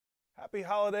Happy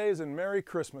holidays and Merry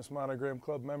Christmas, Monogram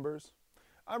Club members.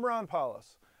 I'm Ron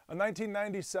Powlus, a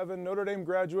 1997 Notre Dame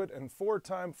graduate and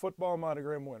four-time football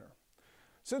Monogram winner.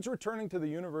 Since returning to the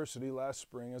university last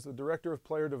spring as the Director of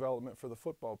Player Development for the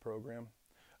football program,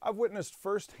 I've witnessed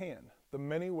firsthand the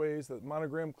many ways that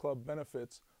Monogram Club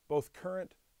benefits both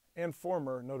current and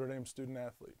former Notre Dame student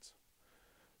athletes.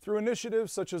 Through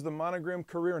initiatives such as the Monogram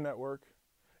Career Network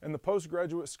and the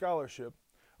Postgraduate Scholarship,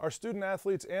 our student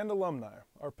athletes and alumni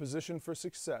are positioned for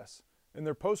success in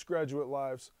their postgraduate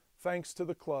lives thanks to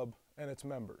the club and its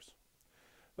members.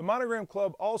 The Monogram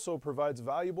Club also provides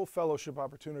valuable fellowship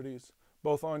opportunities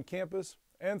both on campus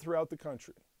and throughout the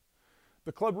country.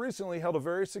 The club recently held a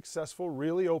very successful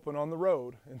Really Open on the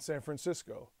Road in San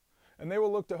Francisco, and they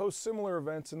will look to host similar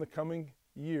events in the coming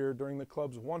year during the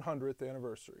club's 100th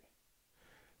anniversary.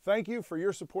 Thank you for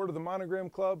your support of the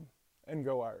Monogram Club, and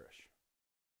go Irish.